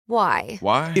Why?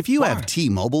 Why? If you have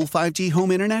T-Mobile 5G home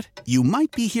internet, you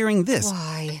might be hearing this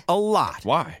Why? a lot.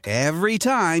 Why? Every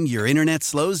time your internet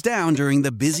slows down during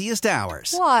the busiest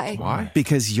hours. Why? Why?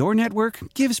 Because your network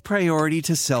gives priority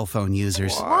to cell phone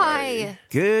users. Why?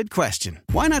 Good question.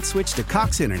 Why not switch to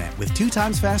Cox Internet with 2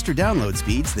 times faster download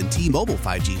speeds than T-Mobile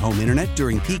 5G home internet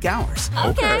during peak hours?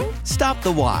 Okay. Stop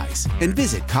the whys and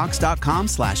visit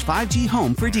cox.com/5G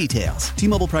home for details.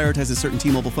 T-Mobile prioritizes certain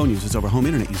T-Mobile phone users over home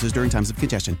internet users during times of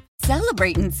congestion.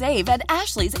 Celebrate and save at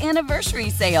Ashley's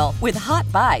Anniversary Sale. With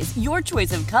Hot Buys, your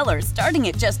choice of colors starting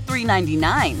at just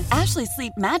 $3.99. Ashley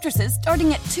Sleep mattresses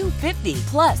starting at $2.50.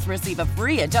 Plus, receive a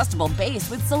free adjustable base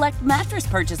with select mattress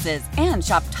purchases. And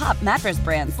shop top mattress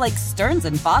brands like Stearns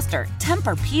 & Foster,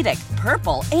 Tempur-Pedic,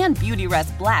 Purple, and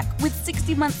Beautyrest Black with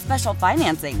 60-month special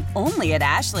financing. Only at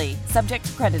Ashley. Subject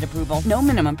to credit approval. No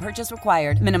minimum purchase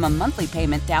required. Minimum monthly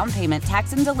payment, down payment,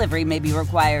 tax, and delivery may be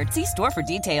required. See store for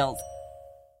details.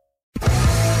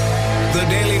 The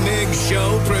Daily Migs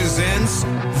Show presents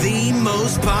the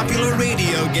most popular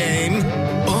radio game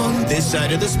on this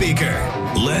side of the speaker.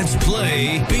 Let's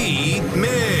play Beat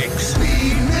Migs.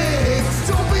 Beat Migs,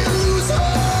 don't be a loser.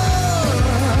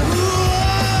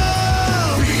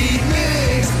 Whoa! Beat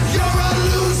Migs, you're a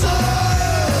loser.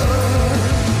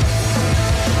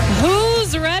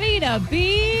 Who's ready to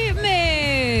beat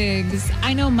Migs?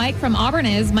 I know Mike from Auburn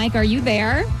is. Mike, are you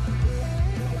there?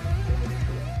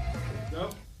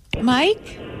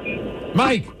 Mike?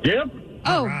 Mike. Yep.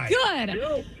 Oh, right. good.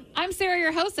 Yep. I'm Sarah,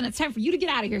 your host, and it's time for you to get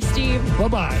out of here, Steve.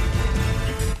 Bye-bye.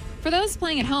 For those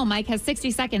playing at home, Mike has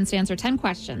 60 seconds to answer 10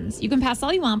 questions. You can pass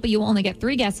all you want, but you will only get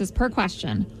 3 guesses per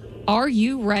question. Are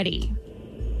you ready?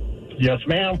 Yes,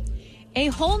 ma'am. A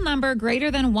whole number greater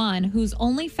than 1 whose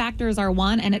only factors are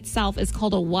 1 and itself is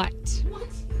called a what?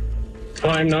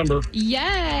 Prime number.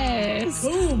 Yes.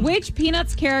 Which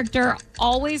Peanuts character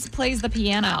always plays the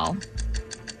piano?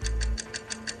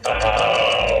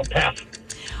 Oh, pass.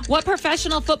 What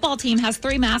professional football team has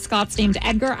 3 mascots named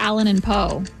Edgar, Allan, and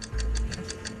Poe?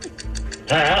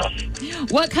 Pass.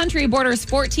 What country borders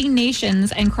 14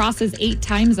 nations and crosses 8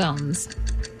 time zones?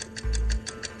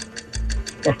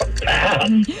 Pass.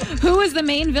 Who is the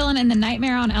main villain in the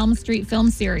Nightmare on Elm Street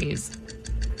film series?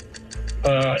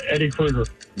 Eddie Kruger.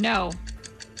 No.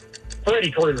 Freddy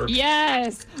Krueger.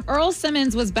 Yes. Earl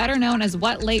Simmons was better known as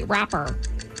what late rapper?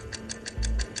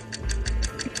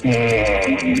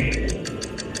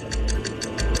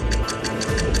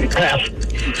 Pass.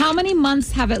 How many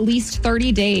months have at least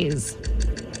 30 days?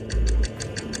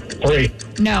 3,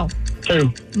 No.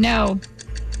 2, No.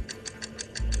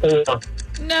 4.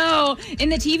 No. In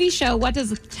the TV show, what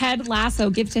does Ted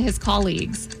Lasso give to his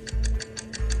colleagues?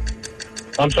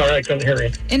 I'm sorry, I couldn't hear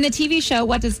you. In the TV show,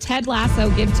 what does Ted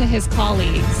Lasso give to his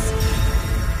colleagues?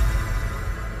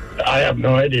 I have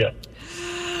no idea.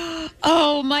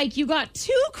 Oh, Mike, you got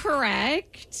 2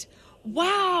 correct.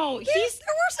 Wow. There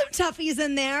were some toughies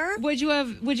in there. Would you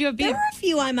have been? There were a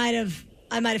few I might have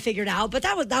figured out, but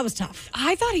that was tough.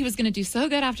 I thought he was going to do so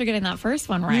good after getting that first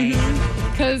one right.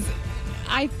 Because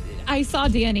I saw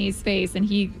Danny's face and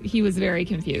he was very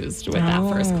confused with that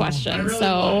first question.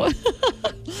 So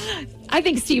I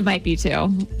think Steve might be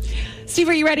too. Steve,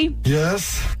 are you ready?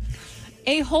 Yes.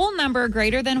 A whole number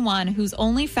greater than 1 whose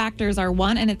only factors are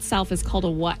 1 and itself is called a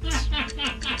what?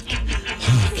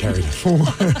 Carried it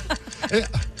forward.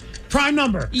 Prime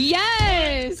number.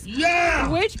 Yes. Yeah.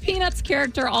 Which Peanuts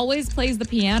character always plays the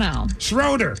piano?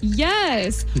 Schroeder.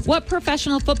 Yes. What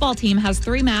professional football team has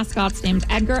 3 mascots named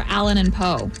Edgar, Allan, and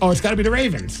Poe? Oh, it's got to be the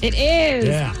Ravens. It is.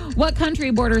 Yeah. What country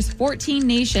borders 14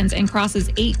 nations and crosses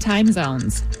 8 time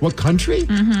zones? What country?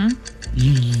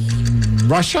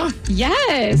 Russia?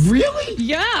 Yes. Really?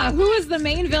 Yeah. Who is the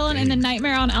main villain in the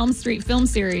Nightmare on Elm Street film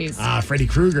series? Freddy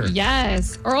Krueger.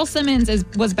 Yes. Earl Simmons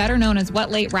was better known as what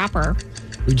late rapper?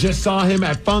 We just saw him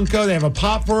at Funko. They have a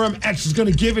pop for him. X is going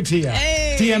to give it to you.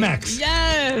 Hey. DMX.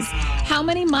 Yes. How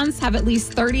many months have at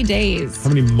least 30 days? How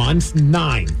many months?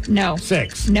 9. No.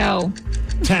 6. No.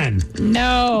 10.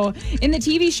 No. In the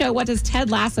TV show, what does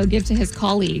Ted Lasso give to his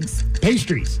colleagues?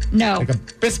 Pastries. No. Like a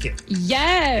biscuit.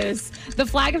 Yes. The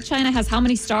flag of China has how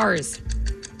many stars?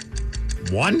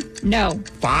 1? No.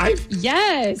 5?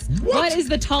 Yes. What is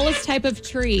the tallest type of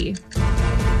tree?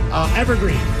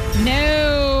 Evergreen.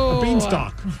 No. A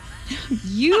beanstalk.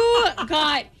 You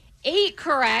got 8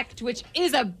 correct, which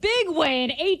is a big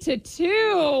win,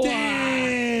 8-2.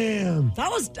 Damn. I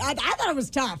thought it was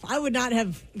tough. I would not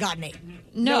have gotten 8.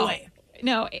 No way.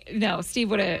 No. Steve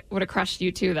would have crushed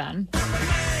you too then.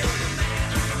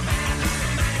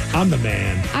 I'm the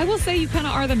man. I will say you kind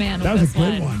of are the man. That with was this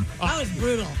a good one. That was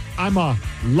brutal. I'm a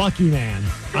lucky man.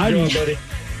 Good job, buddy.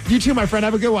 You too, my friend.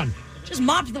 Have a good one. Just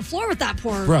mopped the floor with that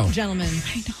poor gentleman.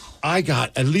 I know. I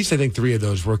got at least, I think 3 of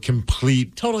those were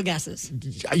complete. Total guesses.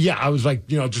 Yeah, I was like,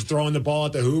 just throwing the ball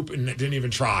at the hoop and didn't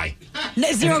even try.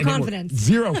 Zero confidence.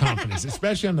 Zero confidence,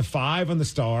 especially on the 5 on the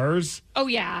stars. Oh,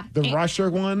 yeah. The Russia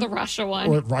one. The Russia one.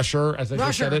 Or Rusher, as I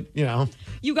just said it,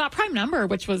 You got prime number,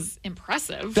 which was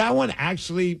impressive. That one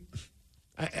actually,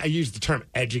 I used the term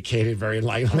educated very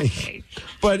lightly, Okay.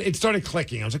 but it started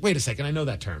clicking. I was like, wait a second, I know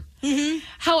that term. Mm-hmm.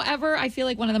 However, I feel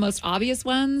like one of the most obvious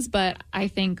ones, but I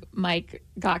think Mike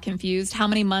got confused. How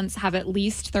many months have at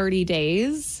least 30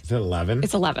 days? Is it 11?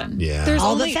 It's 11. Yeah. There's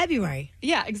All only the February.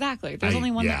 Yeah, exactly. There's only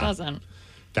one that doesn't.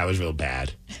 That was real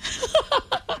bad.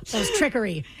 That was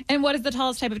trickery. And what is the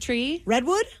tallest type of tree?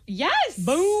 Redwood? Yes.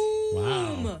 Boom.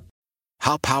 Wow.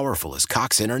 How powerful is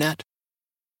Cox Internet?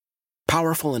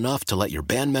 Powerful enough to let your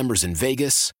band members in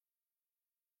Vegas,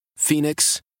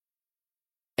 Phoenix,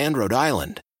 and Rhode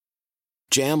Island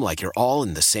jam like you're all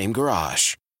in the same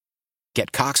garage.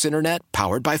 Get Cox Internet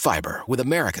powered by fiber with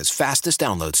America's fastest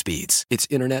download speeds. It's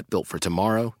internet built for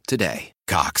tomorrow, today.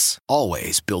 Cox,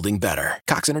 always building better.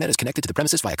 Cox Internet is connected to the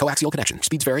premises via coaxial connection.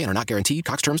 Speeds vary and are not guaranteed.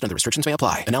 Cox terms and other restrictions may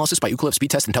apply. Analysis by Ookla of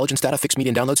Speed Test Intelligence Data. Fixed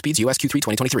median download speeds. US Q3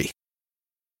 2023.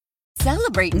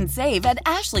 Celebrate and save at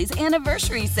Ashley's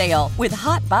Anniversary Sale. With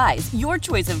Hot Buys, your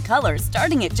choice of colors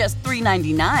starting at just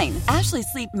 $3.99. Ashley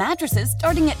Sleep mattresses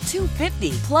starting at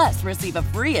 $2.50. Plus, receive a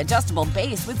free adjustable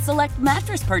base with select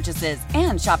mattress purchases.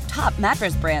 And shop top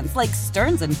mattress brands like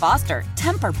Stearns & Foster,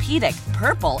 Tempur-Pedic,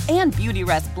 Purple, and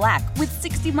Beautyrest Black with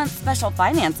 60-month special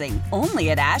financing.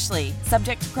 Only at Ashley.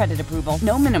 Subject to credit approval.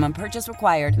 No minimum purchase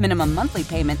required. Minimum monthly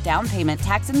payment, down payment,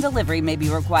 tax, and delivery may be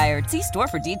required. See store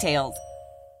for details.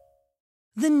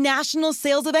 The national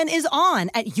sales event is on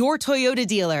at your Toyota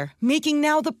dealer, making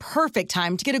now the perfect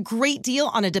time to get a great deal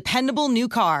on a dependable new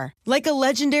car. Like a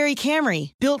legendary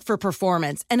Camry, built for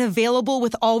performance and available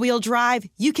with all-wheel drive,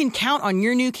 you can count on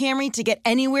your new Camry to get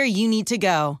anywhere you need to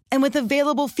go. And with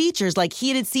available features like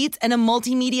heated seats and a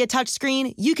multimedia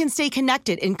touchscreen, you can stay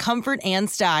connected in comfort and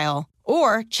style.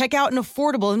 Or check out an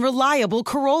affordable and reliable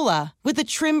Corolla with a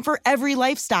trim for every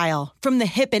lifestyle. From the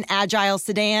hip and agile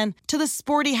sedan to the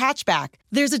sporty hatchback,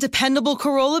 there's a dependable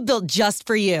Corolla built just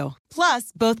for you.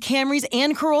 Plus, both Camrys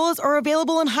and Corollas are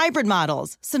available in hybrid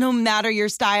models. So no matter your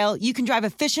style, you can drive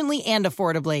efficiently and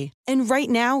affordably. And right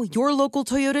now, your local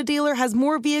Toyota dealer has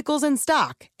more vehicles in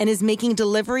stock and is making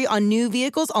delivery on new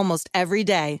vehicles almost every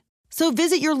day. So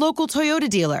visit your local Toyota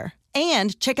dealer.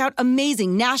 And check out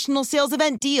amazing national sales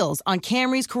event deals on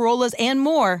Camrys, Corollas, and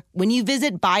more when you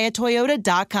visit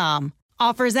buyatoyota.com.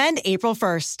 Offers end April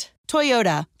 1st.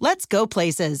 Toyota, let's go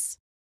places.